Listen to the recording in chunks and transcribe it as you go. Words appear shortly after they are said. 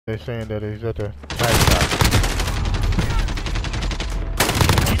They're saying that he's at the site shop.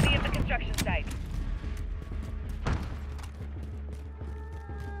 Enemy at the construction site.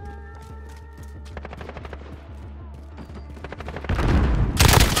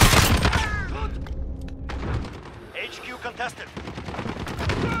 HQ contested.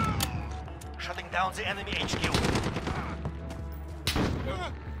 Shutting down the enemy HQ.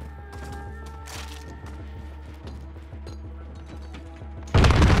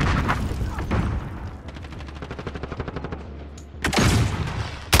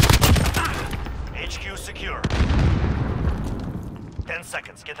 HQ secure. 10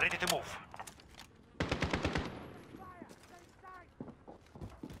 seconds. Get ready to move.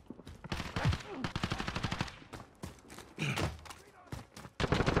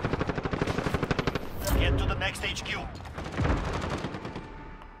 Get to the next HQ.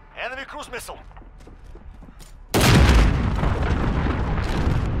 Enemy cruise missile.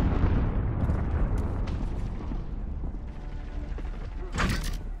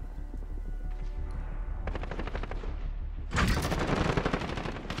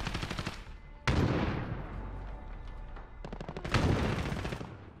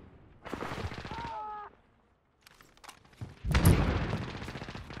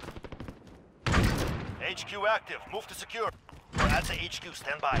 HQ active. Move to secure. We're at the HQ.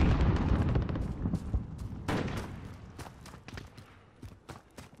 Stand by.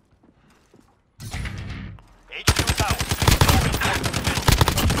 HQ down.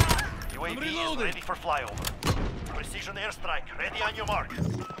 UAV is ready for flyover. Precision airstrike. Ready on your mark.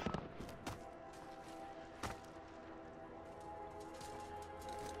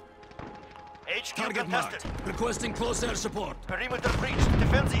 HQ Target contested. marked. Requesting close air support. Perimeter breached.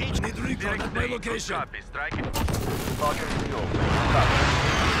 Defend the HQ. Need recon at my location. Copy, striking. Falcon 3-0.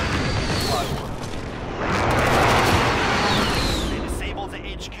 They disable the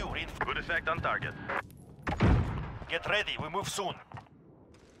HQ. Good effect on target. Get ready. We move soon.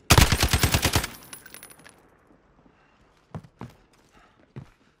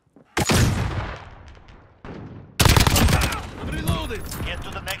 I'm reloaded. Get to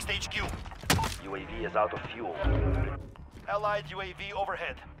the next HQ. UAV is out of fuel. Allied UAV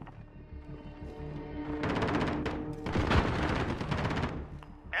overhead.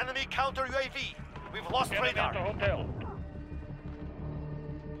 Enemy counter UAV. We've lost radar. Hotel.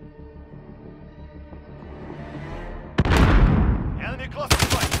 Enemy cluster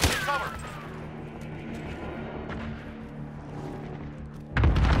strike. Take cover.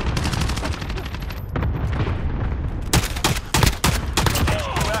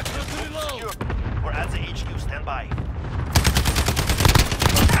 HQ active. Secure. We're at the HQ. Stand by.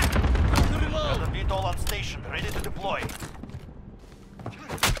 Got a VTOL on station. Ready to deploy.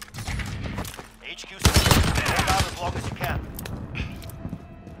 HQ secure. Hold out as long as you can.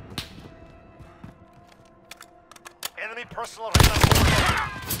 Enemy personal radar overhead.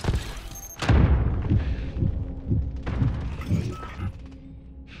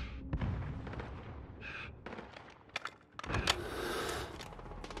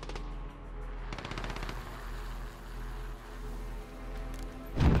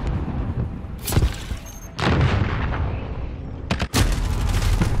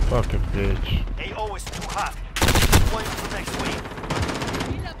 Fucking bitch. AO is too hot. Deploying to the next wave.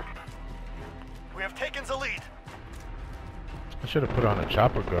 We have taken the lead. I should have put on a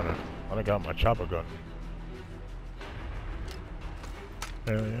chopper gunner. I done got my chopper gun.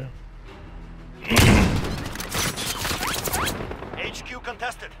 Hell yeah. HQ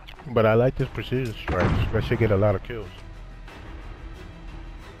contested. But I like this precision strike. That should get a lot of kills.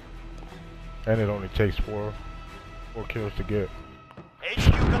 And it only takes four kills to get.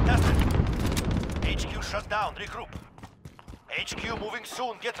 HQ contested. HQ shut down. Regroup. HQ moving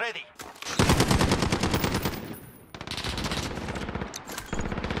soon. Get ready.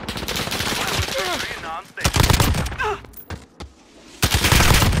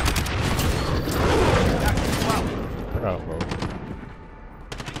 Bravo.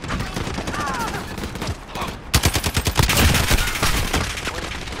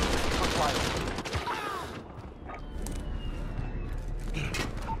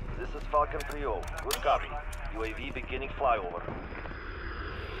 This is Falcon 3-0. Good copy. UAV beginning flyover.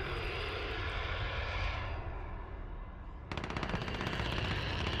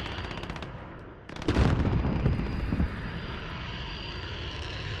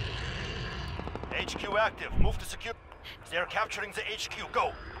 HQ active. Move to secure. They are capturing the HQ.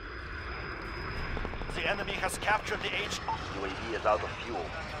 Go. The enemy has captured the HQ. UAV is out of fuel.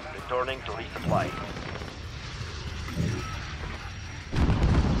 Returning to resupply.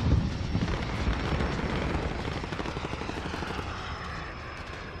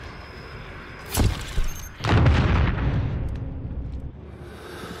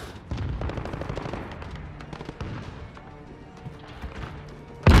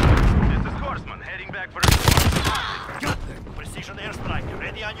 airstrike.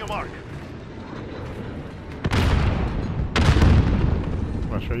 Ready on your mark.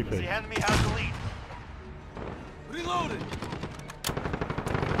 Come on, show your The face. enemy has the lead. Reloading.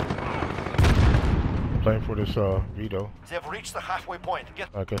 Playing for this Vito. They've reached the halfway point. Get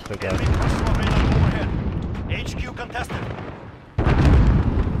I guess they got enemy it. personal radar overhead. HQ contested.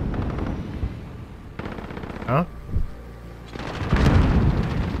 Huh?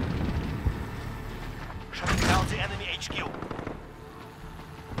 Shutting down the enemy HQ.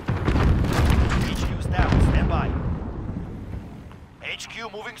 HQ's down. Stand by.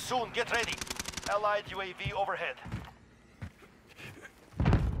 HQ moving soon. Get ready. Allied UAV overhead.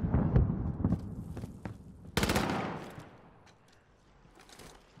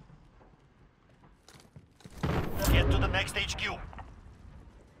 Get to the next HQ.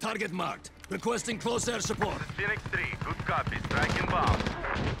 Target marked. Requesting close air support. Phoenix 3, good copy. Striking bomb.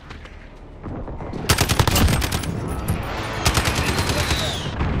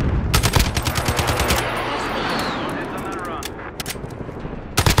 It's on the run.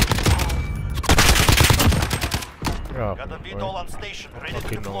 Oh, Got the boy. VTOL on station. Ready to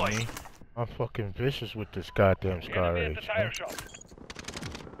Fucking deploy. on me. I'm fucking vicious with this goddamn Scar Enemy at the Rage. tire Man. shop.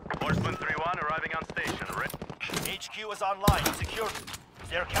 Horseman 3-1 arriving on station. HQ is online. Secured.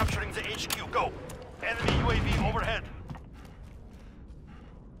 They're capturing the HQ. Go. Enemy UAV overhead.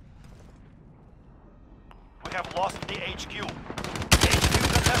 We have lost the HQ. HQ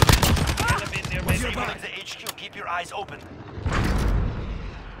contested. Enemy near What's me. your Disabling back? the HQ. Keep your eyes open.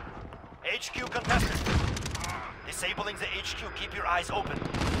 HQ contested. Disabling the HQ. Keep your eyes open.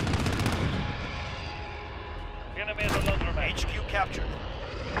 Enemy at the laundromat. HQ captured.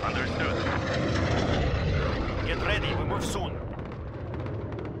 Understood. Get ready. We move soon.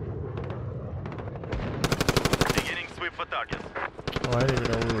 Beginning sweep for targets. Oh, I didn't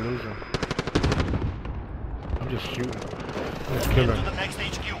even know we were losing. I'm just shooting. I'm just Get killing. to the next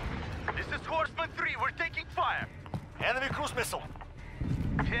HQ. This is Horseman 3. We're taking fire. Enemy cruise missile.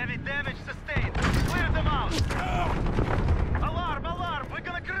 Heavy damage sustained. Clear them out. Alarm, alarm. We're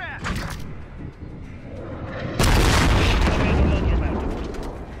gonna crash. Enemy at the laundromat.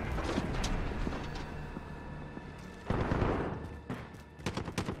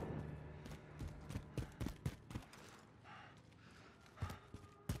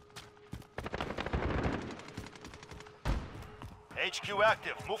 HQ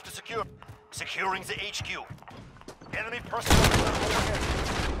active. Move to secure. Securing the HQ. Enemy personnel overhead.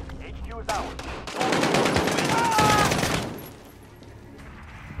 HQ is out.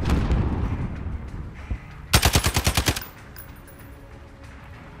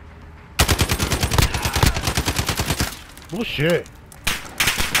 Bullshit.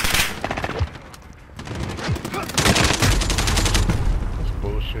 That's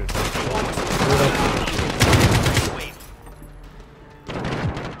bullshit. Wave.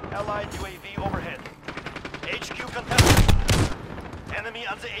 Allied UAV overhead. HQ contested. Enemy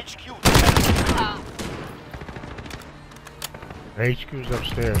on the HQ. HQ's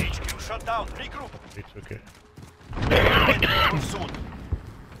upstairs. HQ shut down. Regroup. It's okay. Move soon.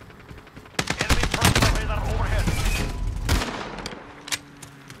 Enemy personal radar overhead.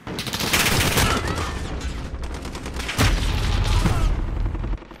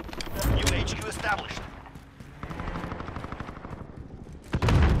 New HQ established.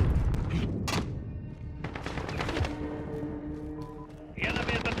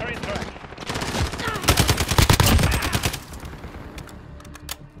 Enemy at the train track.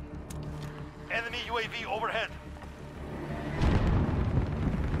 Enemy UAV overhead.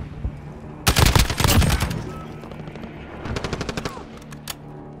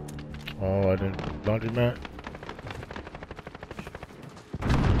 Oh, I didn't. Laundromat.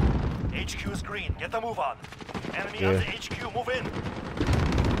 HQ is green. Get the move on. Enemy Yeah. on the HQ. Move in.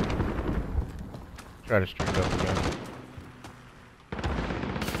 Try to streak up again.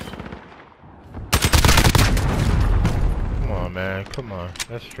 Come on, man. Come on.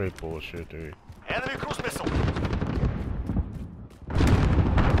 That's straight bullshit, dude. Enemy cruise missile.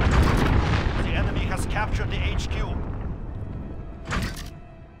 The enemy has captured the HQ.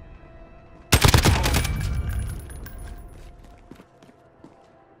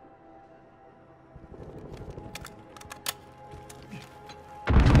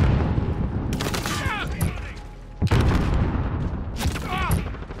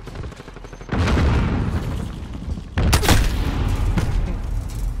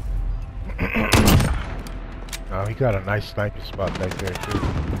 Oh, he got a nice sniping spot back there, too.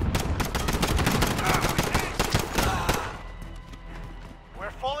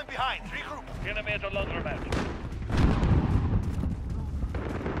 We're falling behind. Regroup. Enemy at the laundromat.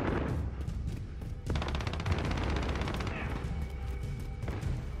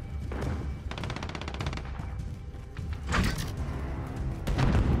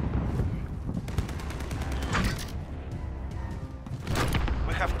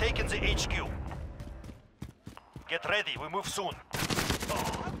 taken the HQ. Get ready, we move soon.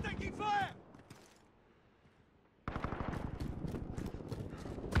 I'm taking fire!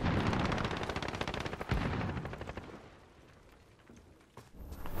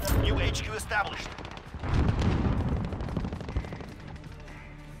 New HQ established.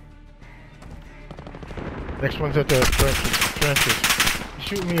 Next one's at the trenches. He's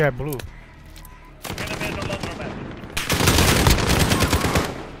shooting me at blue. Enemy at the laundromat.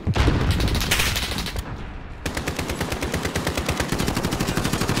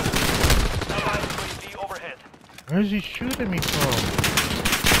 Allied UAV overhead. Where's he shooting me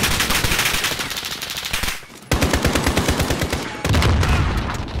from?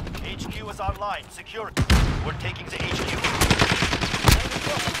 HQ is online. Secure it. We're taking the HQ. Enemy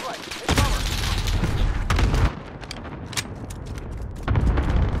close, right. Take cover.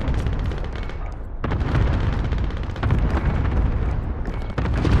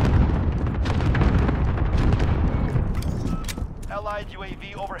 Allied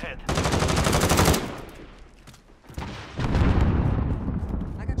UAV overhead.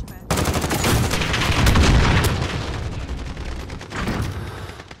 I got your back.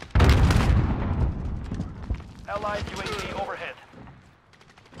 Allied UAV overhead.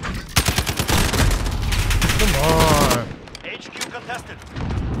 Come on. HQ contested.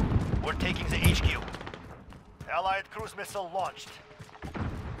 We're taking the HQ. Allied cruise missile launched.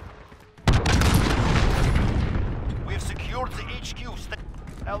 We've secured the HQ.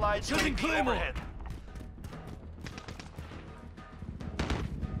 Allied Shooting UAV Claymore. overhead.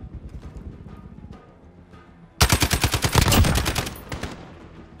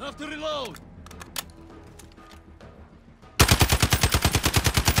 Have to reload!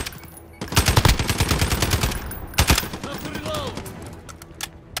 Have to reload!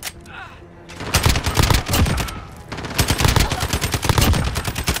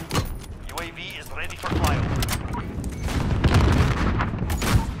 UAV is ready for flyover.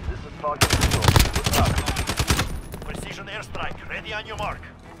 This is target control. Good copy. Precision airstrike. Ready on your mark.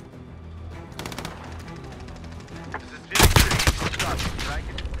 This is Phoenix 6. Good copy.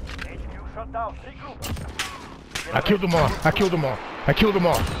 Dragon. HQ shut down. Regroup. I killed them all. I killed them all. I killed them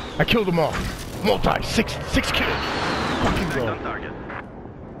all. I killed them all. Multi. Six kills. Fucking On go. target.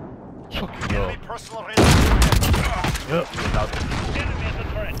 Fucking go. Enemy personal radar. Yep. Enemy at the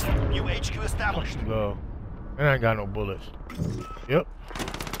trench. New HQ established. Fucking go. And I ain't got no bullets. Yep.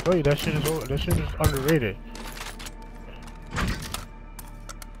 Oh, yeah, that shit is underrated.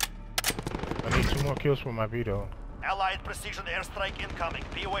 I need 2 more kills for my veto. Allied precision airstrike incoming.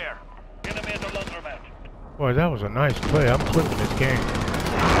 Be aware. Enemy at the laundromat. Boy, that was a nice play. I'm clipping this game.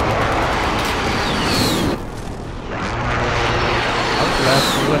 I was the last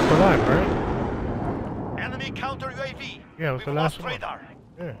one left alive, right? Enemy counter UAV. Yeah, it was We've the last lost one. radar.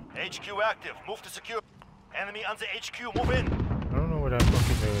 Yeah. HQ active. Move to secure. Enemy on the HQ. Move in. I don't know where that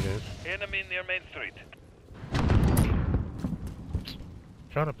fucking dude is. Enemy near Main Street.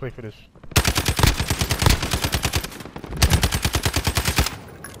 Trying to play for this.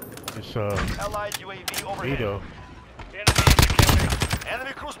 This Allied UAV overhead. veto. Enemy in the cafe.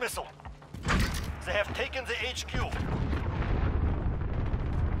 Enemy cruise missile. They have taken the HQ.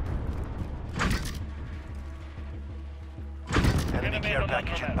 Enemy Enemy care on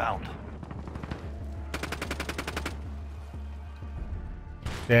package laundromat. inbound.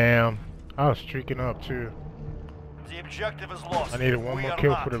 Damn. I was streaking up too. The objective is lost. I needed one We more are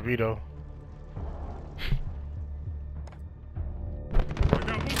kill not. for the veto.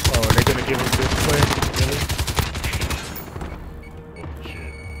 Oh, are they gonna give him this play? Really? Oh,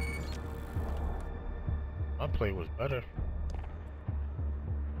 shit. My play was better.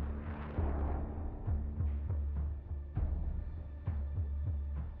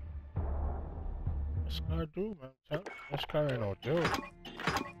 This guy do, man. This guy ain't no joke.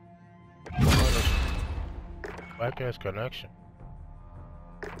 Black ass connection.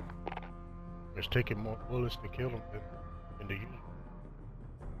 It's taking more bullets to kill him than the usual.